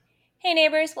Hey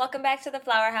neighbors, welcome back to the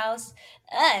Flower House.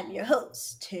 I'm your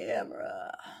host,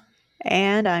 Tamara.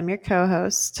 And I'm your co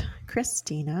host,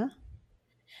 Christina.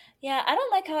 Yeah, I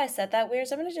don't like how I said that weird,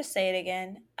 so I'm gonna just say it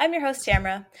again. I'm your host,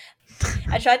 Tamara.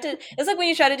 I tried to, it's like when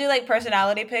you try to do like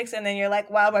personality pics and then you're like,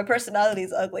 wow, my personality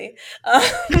is ugly. Um,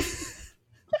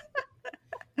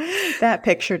 That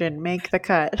picture didn't make the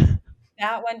cut.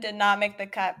 that one did not make the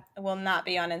cut, it will not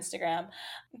be on Instagram.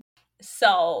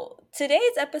 So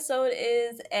today's episode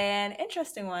is an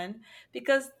interesting one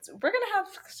because we're gonna have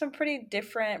some pretty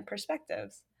different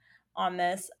perspectives on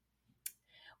this.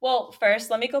 Well,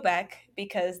 first, let me go back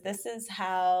because this is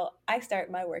how I start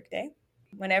my workday.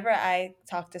 Whenever I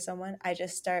talk to someone, I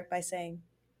just start by saying,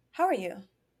 "How are you?"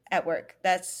 at work.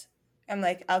 I'm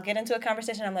like, I'll get into a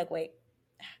conversation. I'm like, wait,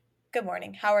 good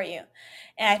morning. How are you?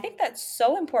 And I think that's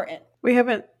so important. We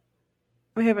haven't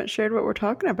we haven't shared what we're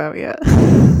talking about yet.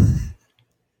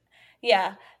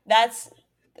 Yeah, that's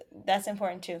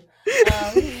important too.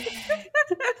 Um,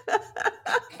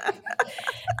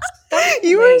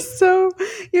 you were wait, so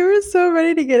you were so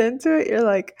ready to get into it. You're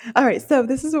like, all right, so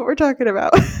this is what we're talking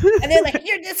about. and they're like,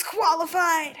 "You're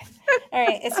disqualified." All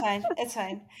right, it's fine. It's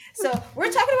fine. So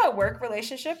we're talking about work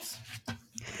relationships. That's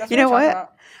You what we're know talking what?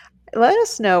 about. Let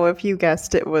us know if you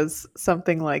guessed it was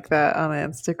something like that on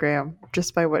Instagram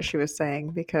just by what she was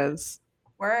saying because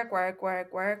Work, work,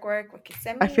 work, work, work. What can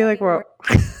send I me feel like money?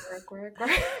 we're Work, work, work, work.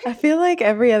 I feel like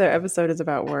every other episode is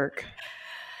about work.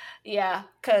 Yeah,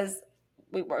 because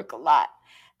we work a lot.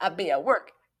 I be at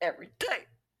work every day.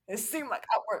 It seems like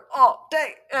I work all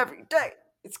day, every day.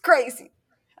 It's crazy.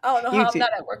 I don't know You how I'm do.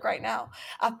 not at work right now.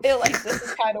 I feel like this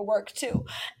is kind of work too.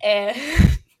 And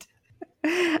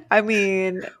I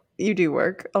mean, you do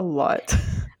work a lot.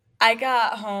 I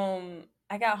got home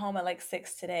at like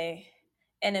 6 today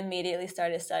and immediately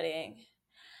started studying.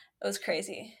 It was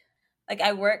crazy. Like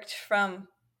I worked from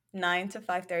 9 to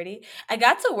 5:30. I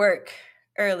got to work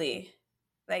early,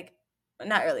 like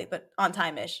not early, but on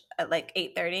time-ish at like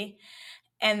 8:30.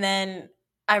 And then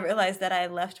I realized that I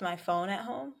left my phone at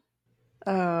home.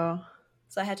 Oh,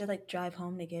 So I had to like drive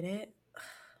home to get it.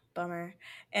 Bummer.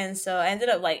 And so I ended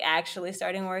up like actually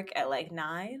starting work at like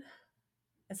 9.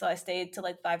 And so I stayed till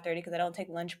like 5:30 because I don't take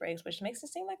lunch breaks, which makes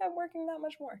it seem like I'm working that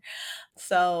much more.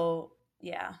 So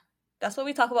yeah, that's what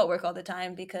we talk about work all the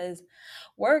time because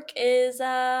work is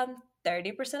 30%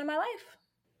 of my life.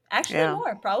 Actually, yeah.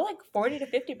 more, probably like 40 to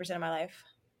 50% of my life.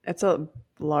 It's a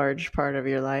large part of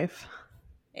your life.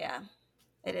 Yeah,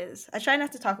 it is. I try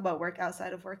not to talk about work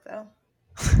outside of work though.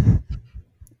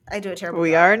 I do a terrible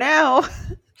We job. are now.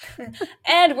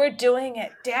 And we're doing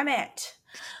it. Damn it.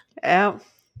 Yeah.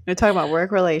 We're talking about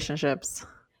work relationships.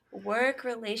 Work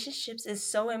relationships is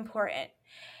so important.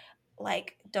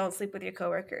 Like, don't sleep with your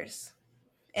coworkers.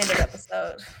 End of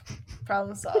episode.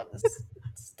 Problem solved.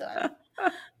 It's done.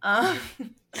 Um,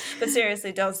 but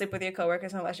seriously, don't sleep with your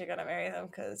coworkers unless you're gonna marry them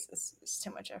because it's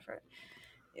too much effort.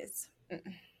 It's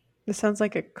This sounds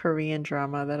like a Korean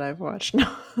drama that I've watched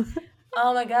now.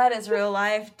 oh my god, it's real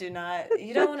life. Do not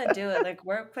you don't want to do it. Like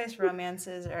workplace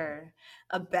romances are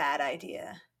a bad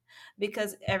idea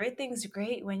because everything's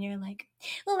great when you're like,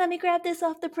 well, let me grab this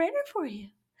off the printer for you.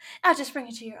 I'll just bring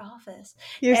it to your office.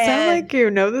 You sound And like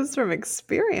you know this from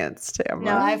experience, no,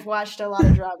 Tamara. I've watched a lot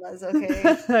of dramas,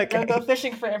 okay? Don't go Okay.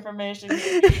 fishing for information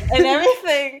here. And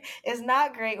everything is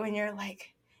not great when you're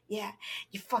like, yeah,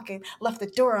 you fucking left the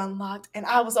door unlocked and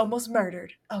I was almost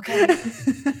murdered, okay?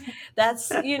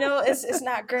 That's, it's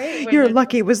not great when You're it's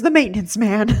lucky it was the maintenance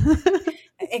man.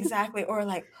 exactly. Or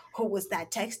like, who was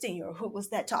that texting you? Or who was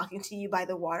that talking to you by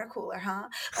the water cooler, huh?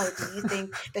 Oh, do you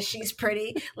think that she's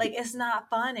pretty? Like, it's not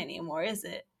fun anymore, is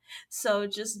it? So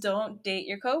just don't date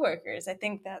your coworkers. I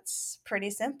think that's pretty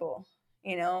simple.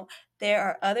 You know, there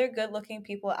are other good looking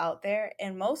people out there,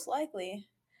 and most likely,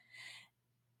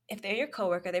 if they're your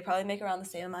coworker, they probably make around the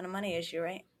same amount of money as you,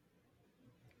 right?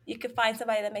 You could find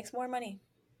somebody that makes more money.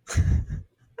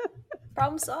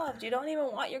 Problem solved. You don't even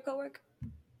want your coworker.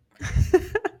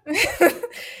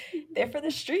 They're for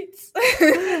the streets.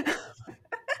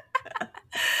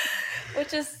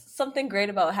 Which is something great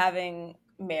about having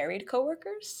married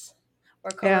coworkers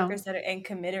or Yeah. coworkers that are in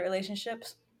committed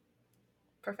relationships.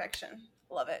 Perfection.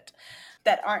 Love it.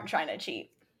 That aren't trying to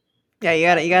cheat. Yeah,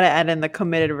 That's you gotta add in the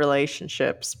committed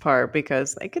relationships part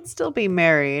because they could still be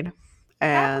married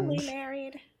happily and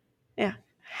married. yeah,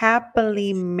 happily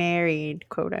Yes. married,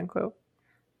 quote unquote.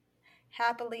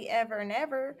 Happily ever and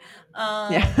ever.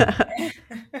 Yeah.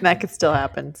 That could still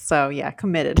happen. So yeah,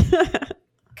 committed.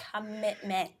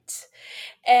 Commitment.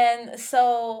 And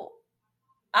so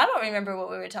I don't remember what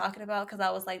we were talking about because I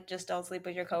was like, just don't sleep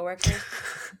with your coworkers.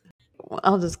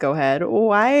 I'll just go ahead.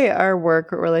 Why are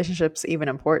work relationships even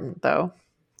important, though,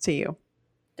 to you?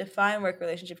 Define work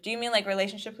relationship. Do you mean like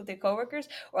relationships with your coworkers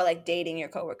or like dating your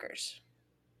coworkers?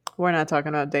 We're not talking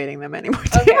about dating them anymore,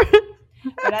 Okay. dear.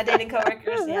 We're not dating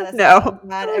coworkers. Yeah, that's good. I'm No.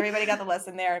 glad everybody got the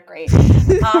lesson there. Great.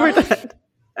 We're Um, done.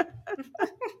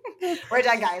 we're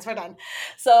done, guys. We're done.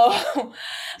 So,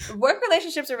 work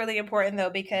relationships are really important though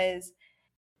because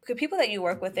the people that you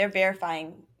work with, they're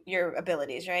verifying your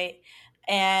abilities, right?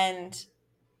 And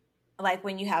like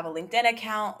when you have a LinkedIn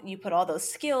account, you put all those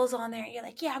skills on there. You're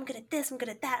like, yeah, I'm good at this. I'm good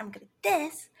at that. I'm good at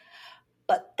this.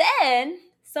 But then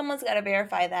someone's got to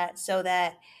verify that so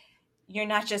that you're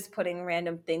not just putting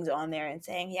random things on there and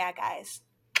saying, yeah, guys,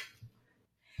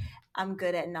 I'm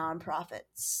good at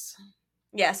nonprofits.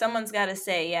 Yeah, someone's got to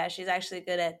say, yeah, she's actually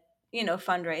good at,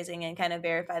 fundraising and kind of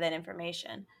verify that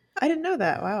information. I didn't know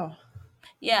that. Wow.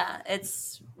 Yeah,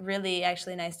 it's really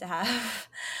actually nice to have.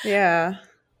 Yeah.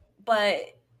 But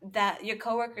that your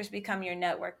coworkers become your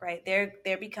network, right?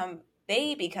 They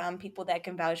become people that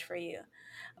can vouch for you.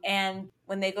 And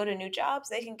when they go to new jobs,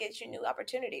 they can get you new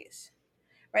opportunities.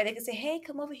 Right? They can say, "Hey,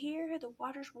 come over here. The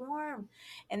water's warm."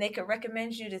 And they could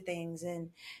recommend you to things and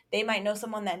they might know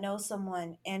someone that knows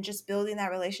someone and just building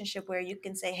that relationship where you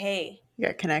can say, "Hey, You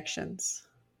got connections.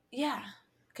 yeah,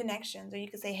 connections." Or you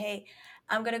could say, "Hey,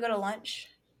 I'm going to go to lunch.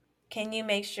 Can you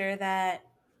make sure that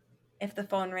if the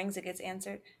phone rings it gets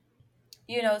answered?"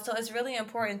 So it's really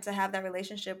important to have that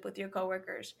relationship with your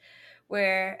coworkers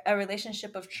where a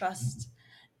relationship of trust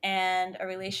and a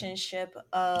relationship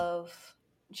of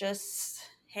just,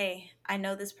 hey, I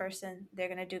know this person, they're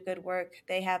going to do good work,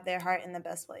 they have their heart in the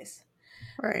best place.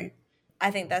 Right.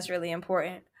 I think that's really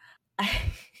important. I,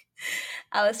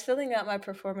 I was filling out my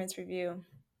performance review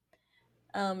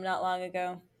not long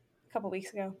ago, a couple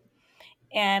weeks ago,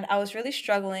 and I was really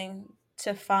struggling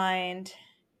to find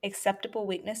acceptable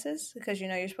weaknesses because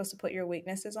you're supposed to put your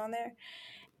weaknesses on there.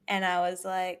 And I was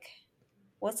like,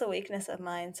 what's a weakness of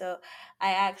mine? So I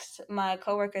asked my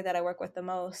coworker that I work with the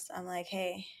most, I'm like,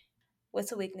 hey,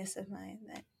 what's a weakness of mine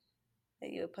that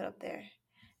you would put up there?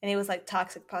 And he was like,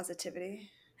 toxic positivity.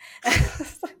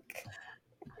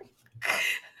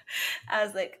 I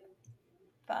was like,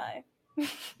 fine.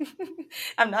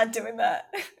 I'm not doing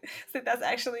that. So that's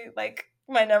actually like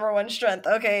my number one strength.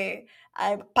 Okay,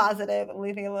 I'm positive.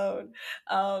 Leave me alone.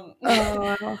 Um,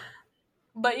 Oh, wow.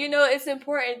 but it's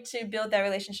important to build that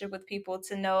relationship with people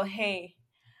to know, hey,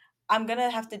 I'm gonna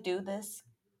have to do this.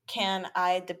 Can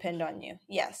I depend on you?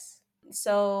 Yes.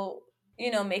 So,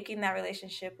 making that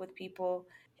relationship with people,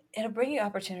 it'll bring you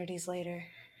opportunities later.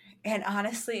 And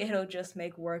honestly, it'll just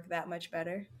make work that much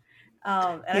better.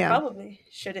 And I Yeah. probably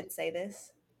shouldn't say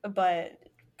this, but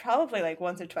probably like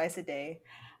once or twice a day,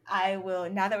 I will,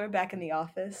 now that we're back in the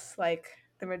office, like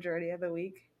the majority of the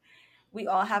week, we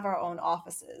all have our own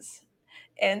offices.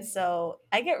 And so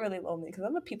I get really lonely because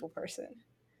I'm a people person.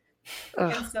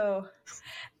 And Ugh. so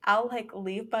I'll like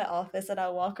leave my office and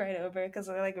I'll walk right over because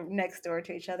we're like next door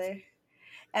to each other.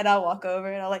 And I'll walk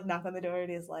over and I'll like knock on the door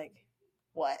and he's like,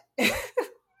 what?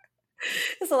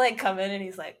 So like come in and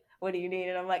he's like, what do you need?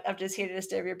 And I'm like, I'm just here to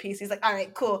disturb your peace. He's like, all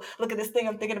right, cool. Look at this thing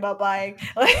I'm thinking about buying.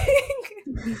 Like,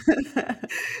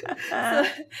 so, and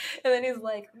then he's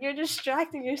like, you're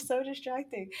distracting. You're so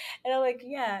distracting. And I'm like,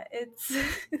 yeah, it's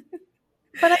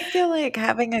But I feel like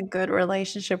having a good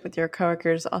relationship with your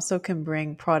coworkers also can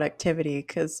bring productivity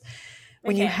because it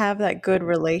when you can. have that good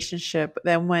relationship,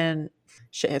 then when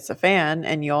shit hits a fan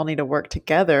and you all need to work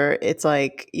together, it's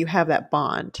like you have that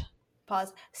bond.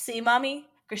 Pause. See, mommy,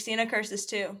 Christina curses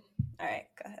too. All right,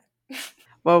 go ahead.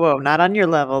 Whoa, whoa, not on your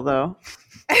level though.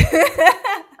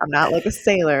 I'm not like a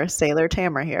sailor, Sailor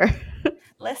Tamara here.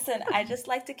 Listen, I just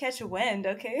like to catch wind,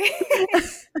 okay?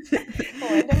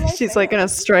 Wind in my She's like gonna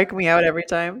sails. strike me out every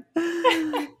time.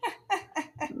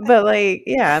 But like,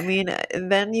 yeah, I mean,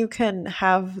 then you can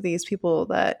have these people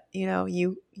that,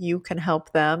 you can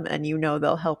help them and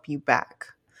they'll help you back.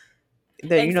 That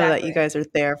that you Exactly. guys are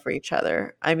there for each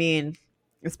other. I mean,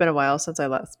 it's been a while since I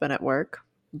last been at work,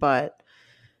 but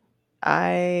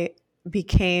I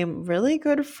became really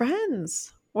good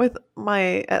friends with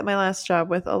my at my last job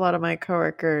with a lot of my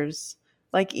coworkers.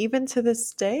 Like even to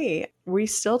this day, we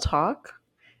still talk.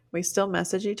 We still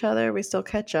message each other, we still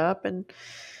catch up and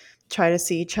try to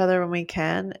see each other when we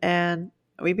can, and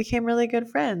we became really good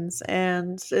friends,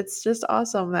 and it's just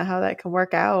awesome that how that can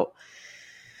work out.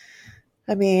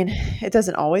 I mean, it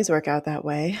doesn't always work out that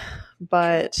way, True.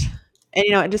 but and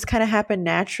it just kind of happened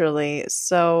naturally.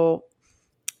 So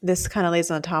this kind of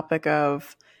lays on the topic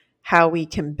of how we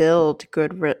can build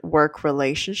good work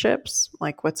relationships,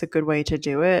 like what's a good way to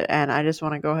do it. And I just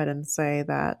want to go ahead and say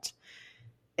that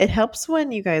it helps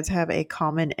when you guys have a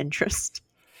common interest.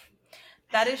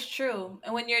 That is true.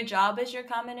 And when your job is your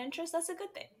common interest, that's a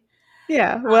good thing.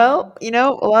 Yeah, Um, well,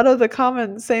 a lot of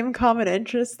the same common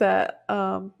interests that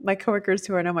my coworkers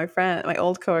who are now my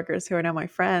old coworkers who are now my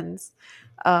friends,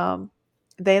 um,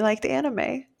 they liked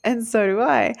anime, and so do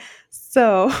I.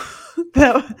 So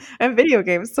and video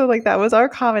games. So like that was our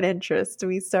common interest.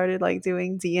 We started like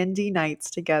doing D&D nights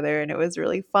together, and it was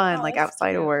really fun, oh, like that's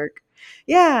outside of cute. work.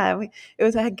 Yeah, it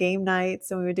was at game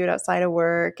nights, and we would do it outside of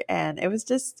work, and it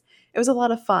was a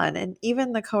lot of fun. And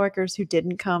even the coworkers who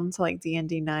didn't come to like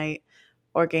D&D night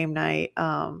or game night,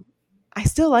 I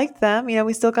still liked them.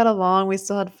 We still got along. We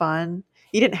still had fun.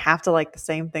 You didn't have to like the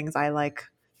same things I like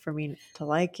for me to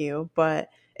like you, but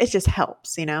it just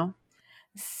helps.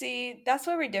 See, that's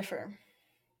where we differ.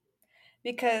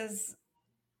 Because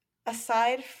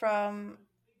aside from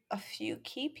a few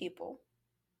key people,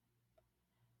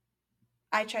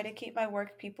 I try to keep my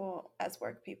work people as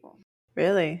work people.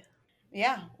 Really?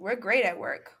 Yeah, we're great at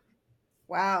work.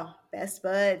 Wow, best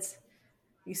buds.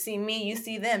 You see me, you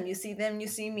see them, you see them, you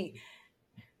see me.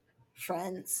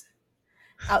 Friends.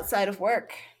 Outside of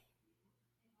work,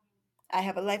 I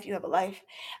have a life, you have a life.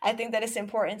 I think that it's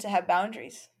important to have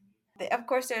boundaries. Of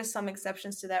course, there's some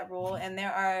exceptions to that rule, and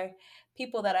there are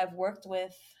people that I've worked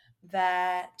with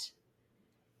that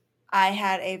I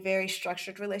had a very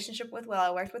structured relationship with while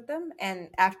I worked with them. And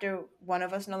after one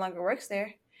of us no longer works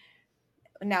there,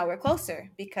 now we're closer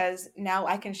because now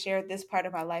I can share this part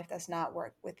of my life that's not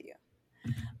work with you.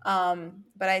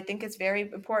 But I think it's very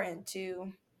important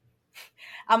to.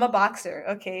 I'm a boxer,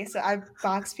 okay? So I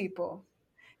box people.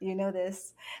 You know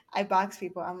this. I box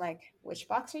people. I'm like, which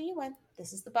box are you in?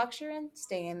 This is the box you're in.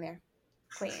 Stay in there.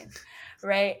 Clean.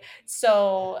 Right?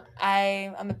 So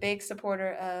I'm a big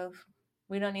supporter of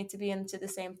we don't need to be into the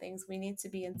same things. We need to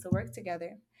be into work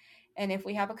together. And if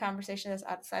we have a conversation that's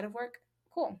outside of work,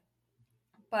 cool.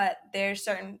 But there's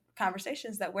certain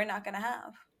conversations that we're not going to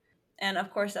have. And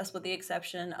of course, that's with the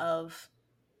exception of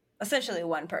essentially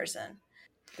one person,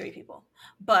 three people.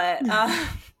 But,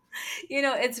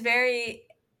 it's very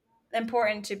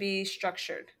important to be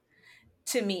structured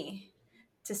to me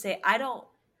to say, I don't,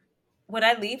 when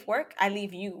I leave work, I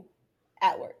leave you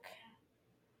at work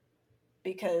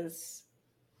because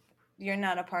you're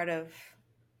not a part of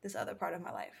this other part of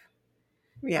my life.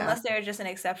 Yeah. Unless they're just an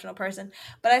exceptional person.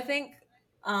 But I think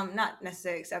not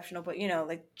necessarily exceptional, but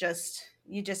like just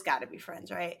you just got to be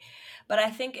friends, right? But I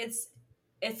think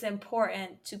it's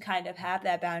important to kind of have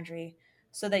that boundary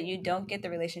so that you don't get the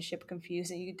relationship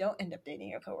confused and you don't end up dating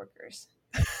your coworkers.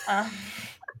 Um,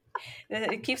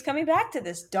 it keeps coming back to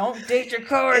this: don't date your It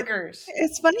coworkers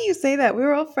it's funny you say that. We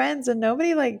were all friends and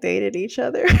nobody like dated each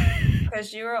other.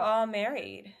 because you are all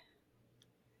married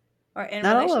or in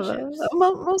Not all of us. relationships.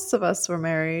 Most of us were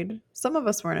married. Some of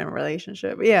us weren't in a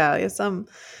relationship. Yeah, some.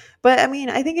 But I mean,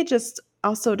 I think it just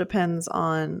also depends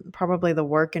on probably the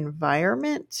work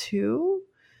environment too.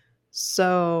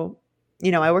 So,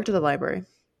 I worked at the library.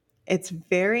 It's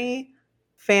very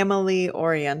family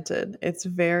oriented. It's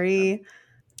very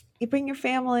you bring your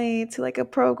family to like a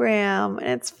program and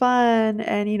it's fun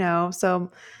and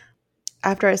so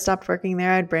after I stopped working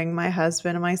there, I'd bring my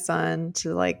husband and my son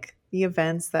to like the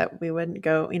events that we wouldn't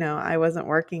go. I wasn't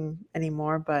working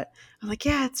anymore, but I'm like,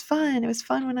 yeah, it's fun. It was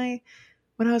fun when I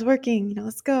was working.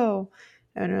 Let's go,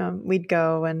 and we'd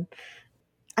go. And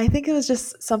I think it was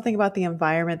just something about the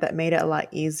environment that made it a lot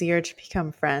easier to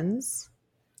become friends.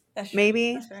 That's true. That's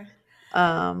Maybe, fair.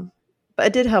 um, but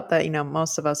it did help that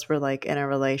most of us were like in a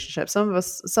relationship. Some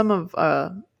of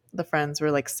the friends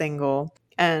were like single,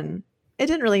 and it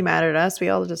didn't really matter to us. We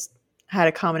all just had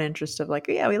a common interest of like,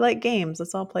 yeah, we like games.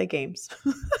 Let's all play games.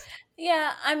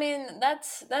 Yeah, I mean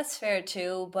that's fair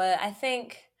too, but I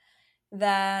think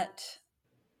that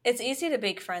it's easy to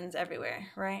make friends everywhere,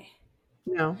 right?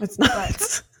 No, it's But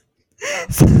not.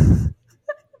 oh,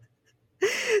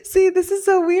 See, this is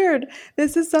so weird.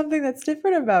 This is something that's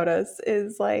different about us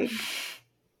is like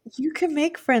you can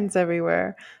make friends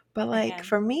everywhere, but I like can.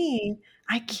 for me,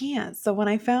 I can't. So when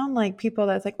I found like people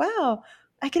that's like, wow,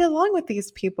 I get along with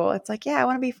these people, it's like, yeah, I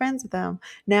want to be friends with them.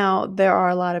 Now, there are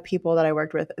a lot of people that I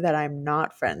worked with that I'm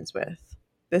not friends with.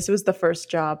 This was the first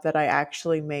job that I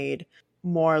actually made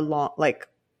more long, like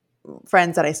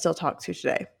friends that I still talk to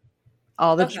today.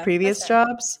 All the Okay, that's previous fair.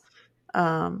 jobs,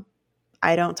 um,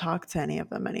 I don't talk to any of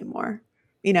them anymore.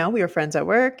 We were friends at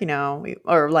work,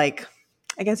 or like,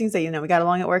 I guess you can say, we got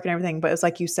along at work and everything, but it's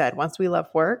like you said, once we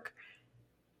left work,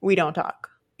 we don't talk,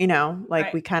 like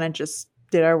Right. we kind of just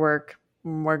did our work.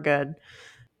 We're good.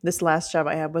 this last job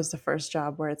I had was the first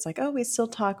job where it's like, oh, we still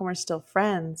talk and we're still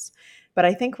friends. But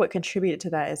I think what contributed to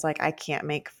that is like I can't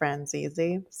make friends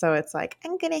easy. So it's like,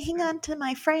 I'm going to hang on to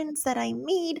my friends that I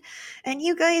made, and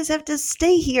you guys have to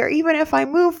stay here even if I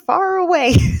move far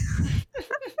away.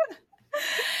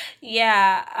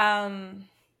 Yeah,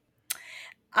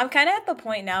 I'm kind of at the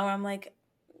point now where I'm like,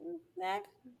 I've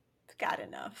got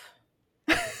enough.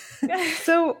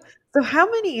 so so how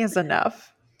many is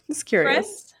enough? Just curious.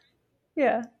 Friends?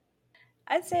 Yeah.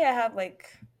 I'd say I have like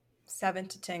 7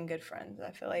 to 10 good friends.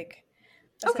 I feel like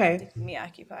that's enough to Okay. keep me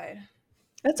occupied.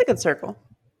 That's a good circle.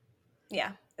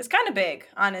 Yeah, it's kind of big,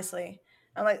 honestly.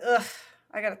 I'm like, ugh,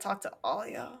 I gotta talk to all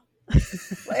y'all.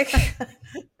 Like,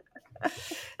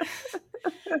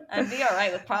 I'd be all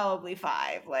right with probably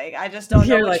 5. Like, I just don't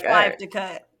know You're which like, all 5 right, to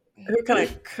cut. who can I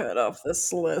cut off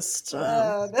this list?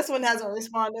 This one hasn't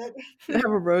responded. Have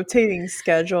a rotating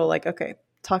schedule. Like, okay,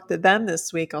 talk to them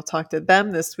this week. I'll talk to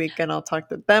them this week, and I'll talk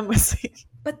to them this week.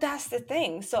 But that's the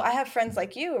thing. So I have friends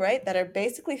like you, right, that are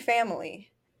basically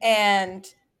family. And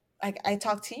like I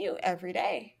talk to you every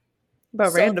day.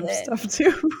 About So random stuff then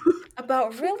too.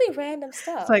 about really random It's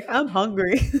like stuff. I'm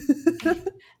hungry.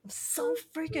 I'm so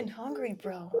freaking hungry,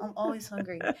 bro. I'm always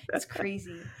hungry. It's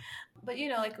crazy. But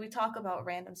like we talk about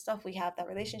random stuff. We have that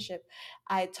relationship.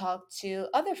 I talk to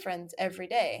other friends every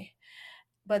day.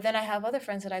 But then I have other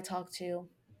friends that I talk to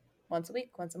once a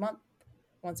week, once a month,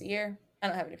 once a year. I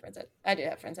don't have any friends that I do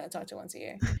have friends that I talk to once a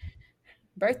year.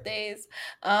 Birthdays.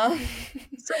 Um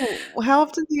So, how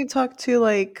often do you talk to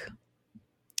like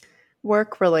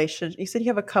work relation? You said you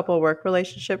have a couple work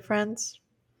relationship friends.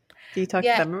 Do you talk to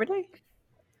yeah, them every day?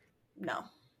 no.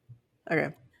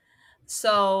 Okay.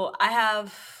 So I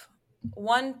have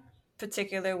one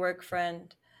particular work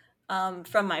friend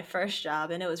from my first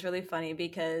job, and it was really funny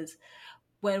because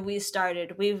when we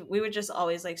started, we were just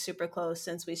always like super close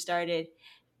since we started,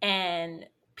 and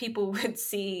people would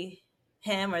see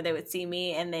him or they would see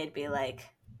me, and they'd be like,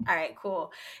 "All right,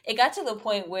 cool." It got to the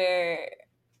point where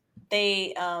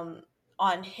they on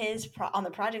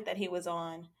the project that he was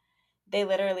on, they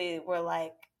literally were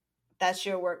like, "That's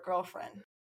your work girlfriend,"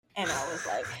 and I was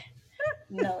like,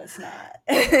 no, it's not.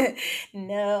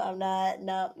 No, I'm not.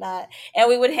 No, not. And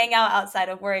we would hang out outside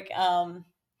of work.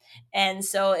 And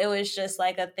so it was just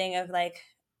like a thing of like,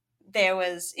 there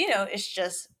was, it's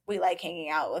just, we like hanging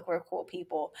out. Like, we're cool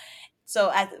people.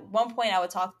 So at one point, I would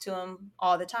talk to him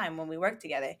all the time when we worked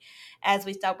together. As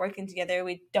we stopped working together,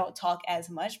 we don't talk as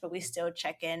much, but we still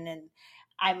check in. And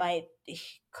I might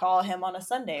call him on a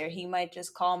Sunday, or he might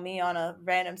just call me on a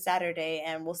random Saturday,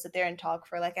 and we'll sit there and talk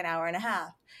for like an hour and a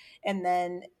half. And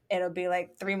then it'll be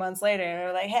like 3 months later, and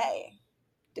we're like, hey,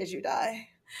 did you die?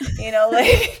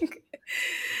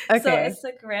 Like, so Okay. it's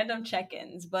like random check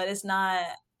ins, but it's not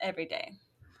every day.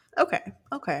 Okay.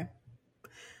 Okay.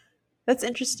 That's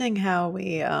interesting how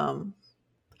we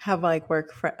have like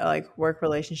like work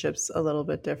relationships a little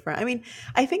bit different. I mean,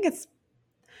 I think it's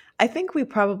I think we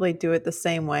probably do it the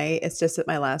same way. It's just at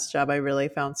my last job I really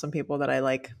found some people that I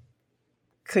like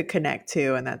could connect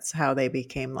to, and that's how they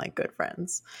became like good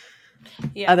friends.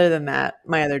 Yeah. Other than that,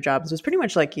 my other jobs was pretty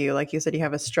much like you. Like you said, you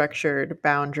have a structured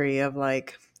boundary of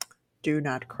like, do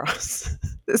not cross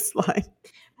this line.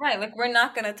 Right. Like, we're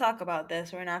not going to talk about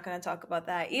this. We're not going to talk about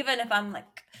that. Even if I'm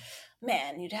like,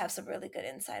 man, you'd have some really good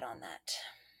insight on that.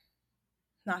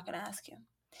 Not going to ask you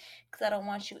because I don't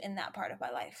want you in that part of my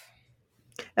life.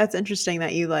 That's interesting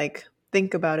that you like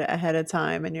think about it ahead of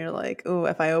time and you're like, oh,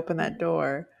 if I open that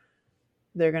door,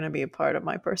 they're going to be a part of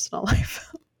my personal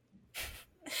life.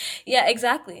 Yeah,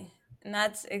 exactly. And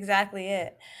that's exactly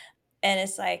it. And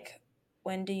it's like,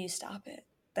 when do you stop it?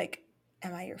 Like,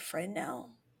 am I your friend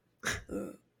now? Ugh.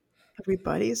 Are we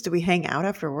buddies? Do we hang out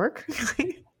after work?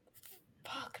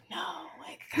 Fuck no.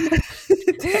 Like,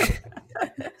 Damn.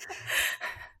 gosh.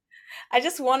 I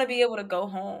just want to be able to go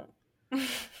home.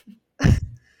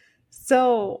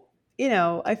 So,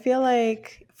 I feel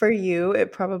like for you,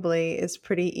 it probably is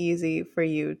pretty easy for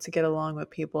you to get along with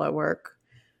people at work.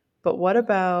 But what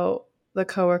about the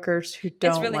coworkers who It's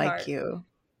don't really like hard. you?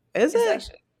 Is It's it?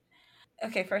 actually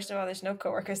okay. First of all, there's no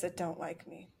coworkers that don't like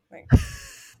me. Like,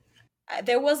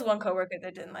 there was one coworker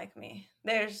that didn't like me.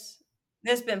 There's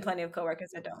been plenty of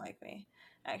coworkers that don't like me.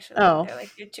 Actually, Oh, they're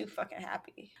like, you're too fucking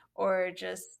happy, or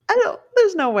just I don't.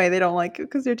 There's no way they don't like you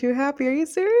because you're too happy. Are you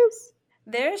serious?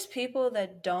 there's people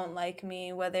that don't like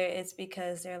me, whether it's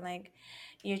because they're like,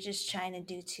 you're just trying to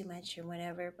do too much or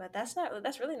whatever. But that's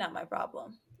really not my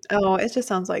problem. Oh, it just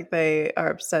sounds like they are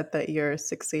upset that you're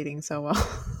succeeding so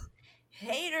well.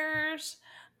 Haters.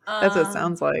 That's what it Um,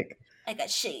 sounds like. I got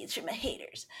shades for my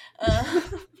haters. Uh,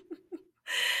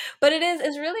 but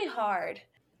it's really hard.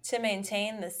 to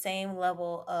maintain the same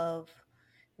level of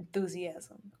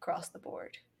enthusiasm across the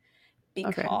board Okay.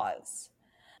 because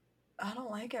I don't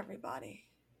like everybody,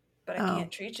 but I Oh.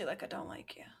 can't treat you like I don't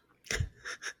like you. I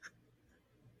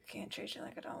can't treat you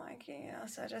like I don't like you, you know?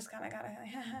 So I just kind of gotta,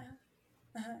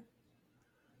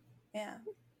 yeah,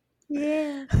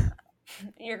 Yeah.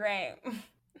 you're great.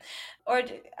 Or,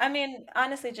 I mean,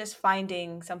 honestly, just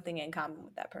finding something in common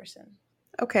with that person.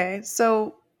 Okay.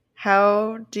 So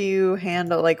how do you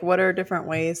handle like what are different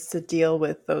ways to deal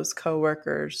with those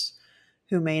coworkers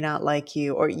who may not like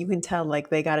you or you can tell like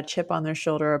they got a chip on their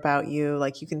shoulder about you,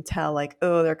 like you can tell like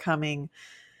oh they're coming,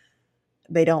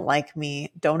 they don't like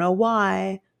me, don't know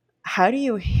why. How do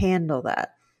you handle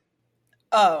that?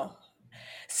 Oh,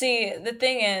 see, the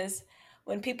thing is,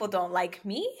 when people don't like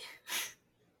me,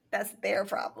 that's their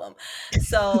problem.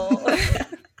 So,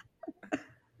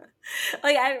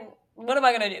 like, what am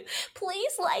I gonna do?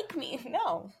 Please like me?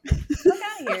 No, fuck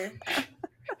out of here.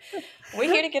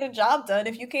 We're here to get a job done.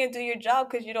 If you can't do your job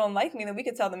because you don't like me, then we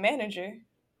can tell the manager,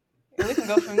 and we can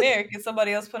go from there. Get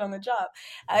somebody else put on the job.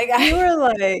 You were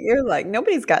like you're like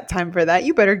nobody's got time for that.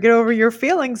 You better get over your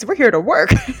feelings. We're here to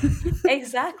work.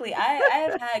 exactly. I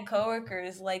have had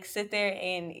coworkers like sit there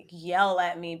and yell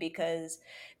at me because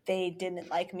they didn't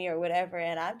like me or whatever,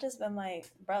 and I've just been like,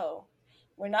 bro,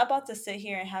 we're not about to sit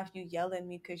here and have you yell at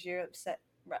me because you're upset.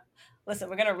 Bro, listen,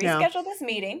 we're gonna Yeah. reschedule this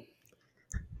meeting.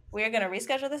 We're gonna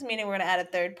reschedule this meeting. We're gonna add a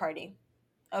third party,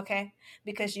 okay?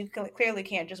 Because you clearly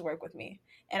can't just work with me,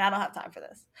 and I don't have time for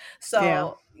this.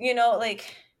 Yeah. So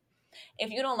like if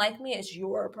you don't like me, it's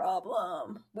your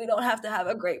problem. We don't have to have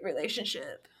a great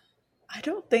relationship. I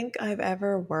don't think I've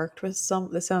ever worked with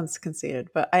some this sounds conceited,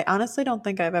 but I honestly don't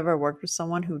think I've ever worked with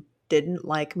someone who didn't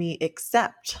like me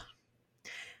except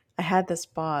I had this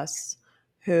boss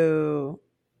who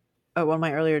at one of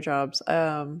my earlier jobs,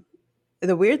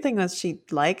 the weird thing was she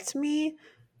liked me,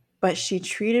 but she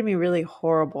treated me really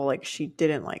horrible, like she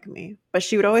didn't like me. But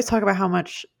she would always talk about how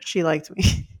much she liked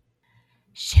me.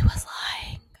 She was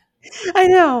lying. I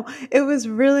know. It was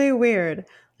really weird.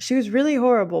 She was really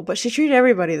horrible, but she treated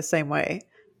everybody the same way.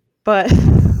 But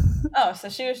Oh, so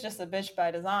she was just a bitch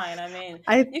by design. I mean,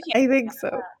 I you I can't. think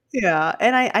so. Yeah,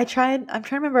 and I tried I'm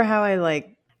trying to remember how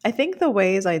I think the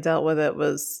ways I dealt with it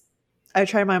was I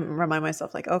try to remind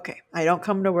myself like, okay, I don't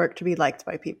come to work to be liked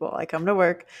by people. I come to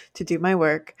work to do my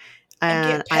work And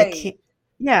and get I paid. can't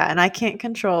yeah, and I can't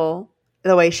control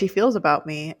the way she feels about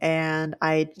me and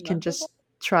I can Not the just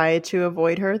try to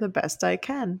avoid her the best I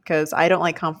can because I don't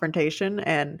like confrontation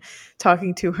and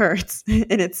talking to her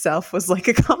in itself was like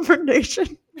a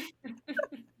confrontation.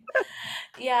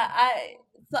 yeah,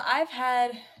 so I've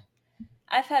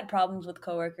had problems with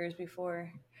coworkers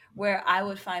before where I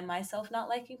would find myself not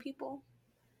liking people.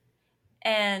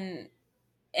 And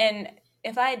and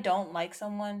if I don't like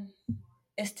someone,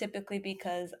 it's typically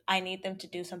because I need them to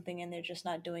do something and they're just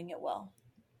not doing it well.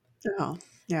 Oh,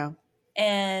 yeah.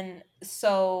 And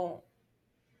so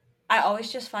I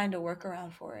always just find a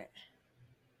workaround for it.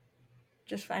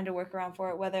 Just find a workaround for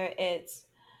it, whether it's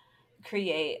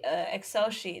create an Excel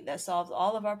sheet that solves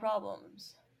all of our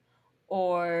problems,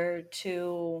 or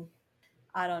to,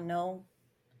 I don't know,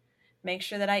 make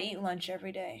sure that I eat lunch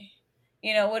every day.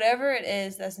 Whatever it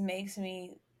is that makes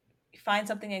me find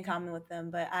something in common with them.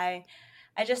 But I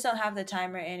just don't have the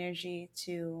time or energy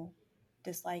to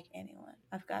dislike anyone.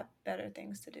 I've got better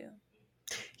things to do.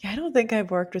 Yeah, I don't think I've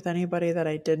worked with anybody that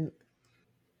I didn't.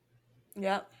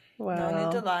 Yep. No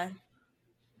need to Well, lie.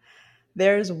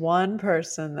 there's one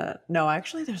person that, no,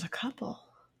 actually, there's a couple.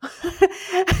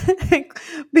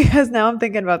 Because now I'm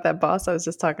thinking about that boss I was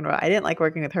just talking about. I didn't like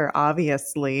working with her,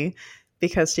 obviously,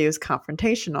 because she was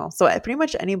confrontational. So pretty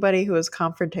much anybody who was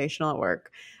confrontational at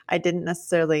work, I didn't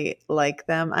necessarily like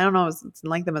them. I don't know, didn't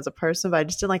like them as a person, but I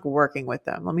just didn't like working with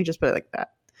them. Let me just put it like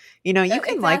that. You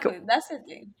can like, Exactly. That's the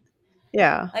thing.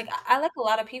 yeah, Like I like a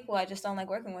lot of people. I just don't like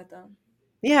working with them.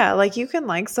 yeah, like you can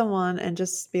like someone and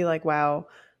just be like, wow,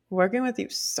 working with you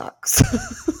sucks.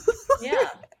 Yeah,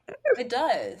 it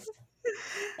does.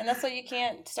 And that's why you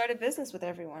can't start a business with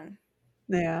everyone.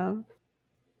 Yeah.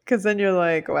 Because then you're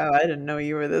like, wow, I didn't know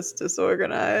you were this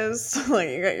disorganized. Like,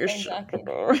 you got your shit Exactly.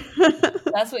 together.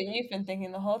 That's what you've been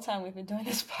thinking the whole time we've been doing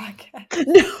this podcast.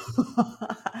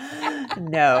 No.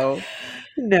 No.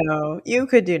 No. You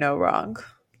could do no wrong.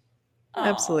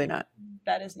 Absolutely Oh, not.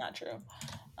 that is not true.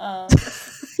 Um,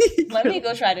 Let me You're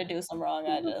go try to do some wrong.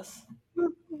 I just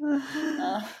like-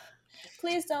 uh,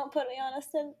 please don't put me on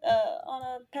on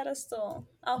a pedestal.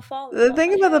 I'll fall and The bump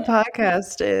thing my about the head.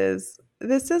 podcast is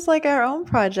this is like our own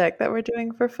project that we're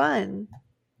doing for fun.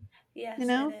 You Yes, it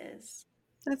know? is.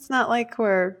 It's not like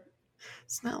we're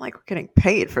It's not like we're getting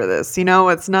paid for this, you know?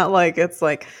 It's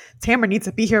like Tamara needs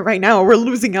to be here right now or we're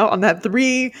losing out on that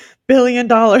 $3 billion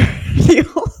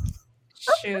deal.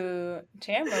 Shoot,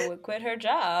 Tamara would quit her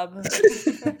job.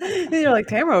 And you're like,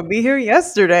 Tamara would be here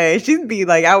yesterday. She'd be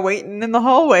like out waiting in the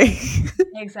hallway.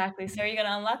 Exactly. So are you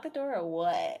gonna unlock the door or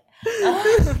what?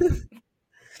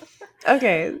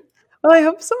 Okay. Well, I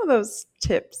hope some of those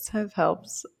tips have helped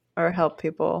or help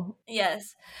people.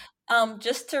 Yes.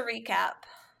 Just to recap,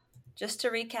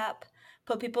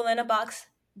 put people in a box.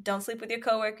 Don't sleep with your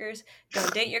coworkers.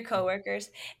 Don't date your coworkers.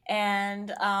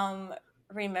 And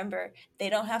remember, they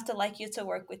don't have to like you to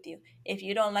work with you. If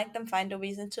you don't like them, find a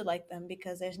reason to like them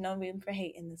because there's no room for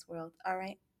hate in this world. All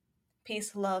right?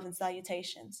 Peace, love, and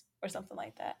salutations, or something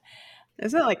like that.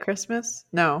 Is it like Christmas?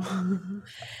 No.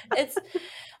 It's,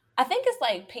 I think it's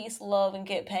like peace, love, and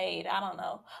get paid. I don't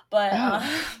know, but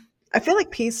Oh. I feel like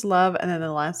peace, love, and then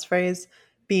the last phrase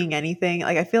being anything.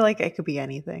 Like I feel like it could be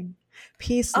anything.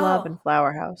 Peace, love, oh, and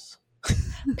flower house. peace,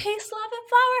 love, and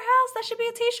flower house. That should be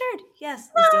a T-shirt. Yes,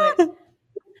 let's do it.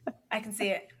 I can see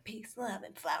it. Peace, love,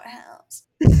 and flower house.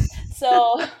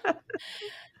 So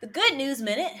the good news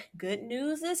minute. Good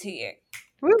news is here.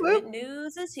 Woo Good woo.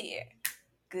 news is here.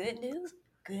 Good news.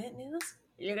 Good news.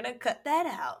 You're gonna cut that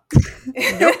out.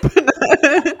 Nope.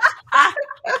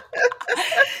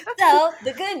 So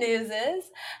the good news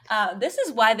is, this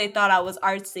is why they thought I was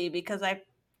artsy because I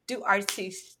do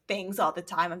artsy things all the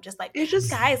time. I'm just like, You're just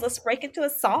guys, let's break into a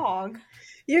song.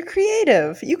 you're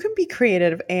creative. You can be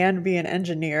creative and be an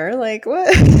engineer. Like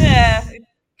what? Yeah, it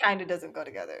kind of doesn't go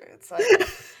together. It's like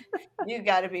you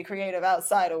got to be creative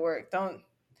outside of work. Don't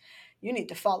you need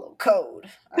to follow code?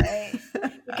 All right,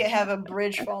 you can't have a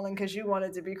bridge falling because you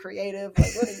wanted to be creative.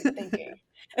 Like, what are you thinking?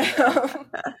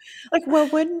 Like, well,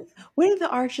 wouldn't the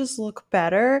arches look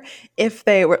better if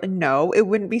they were? No, it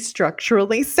wouldn't be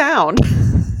structurally sound.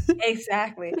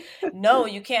 Exactly. No,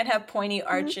 you can't have pointy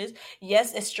arches.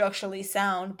 Yes, it's structurally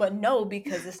sound, but no,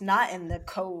 because it's not in the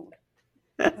code.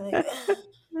 Like,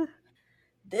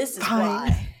 this is Fine.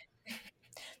 why.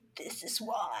 This is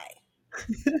why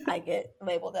I get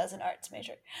labeled as an arts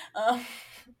major. Um,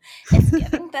 it's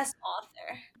giving best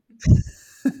author.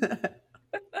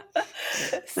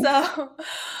 so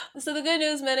so the good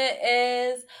news minute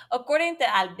is, according to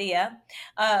Aldea,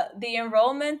 the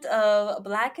enrollment of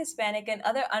Black, Hispanic, and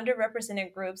other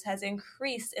underrepresented groups has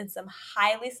increased in some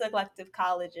highly selective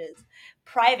colleges,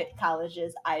 private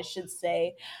colleges, I should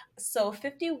say. So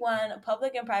 51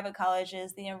 public and private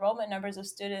colleges, the enrollment numbers of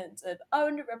students of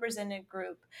underrepresented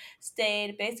group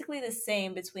stayed basically the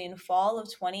same between fall of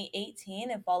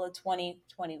 2018 and fall of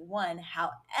 2021.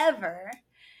 However,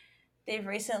 they've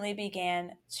recently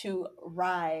began to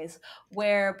rise,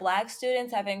 where Black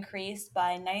students have increased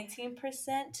by 19%,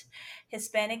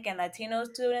 Hispanic and Latino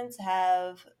students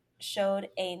have showed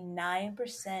a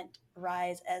 9%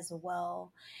 rise as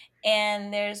well.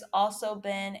 And there's also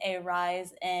been a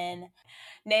rise in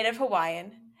Native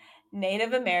Hawaiian,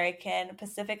 Native American,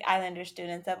 Pacific Islander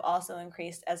students have also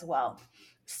increased as well.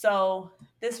 So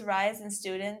this rise in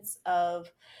students of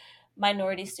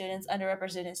minority students,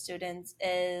 underrepresented students,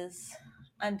 is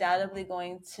undoubtedly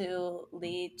going to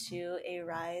lead to a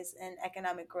rise in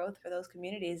economic growth for those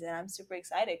communities. And I'm super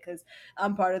excited because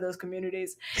I'm part of those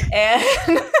communities. And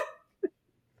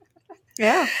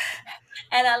Yeah.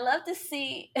 and I love to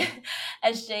see,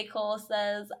 as J. Cole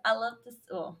says, I love to,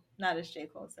 well, not as J.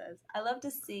 Cole says, I love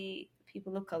to see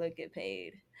people of color get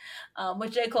paid.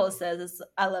 What J. Cole says is,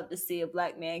 I love to see a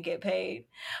Black man get paid,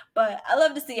 but I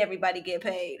love to see everybody get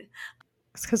paid.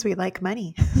 It's because we like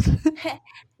money.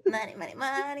 Money, money,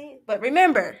 money. But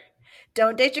remember,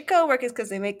 don't date your coworkers because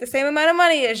they make the same amount of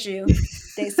money as you.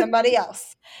 Date somebody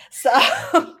else. So,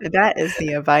 all That is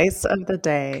the advice of the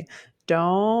day.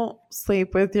 Don't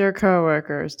sleep with your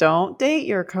coworkers. Don't date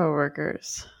your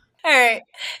coworkers. right,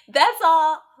 that's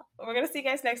all. We're gonna see you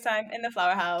guys next time in the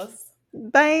Flower House.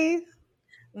 Bye.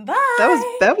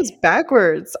 Bye. That was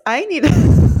backwards. I need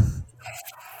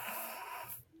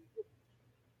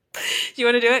Do you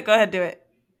want to do it? Go ahead, do it.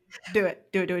 Do it.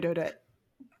 Do it. Do it. Do it. Do it.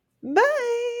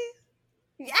 Bye.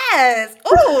 Yes.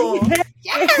 Oh,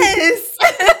 yes.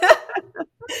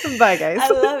 Bye guys. I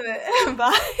love it.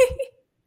 Bye.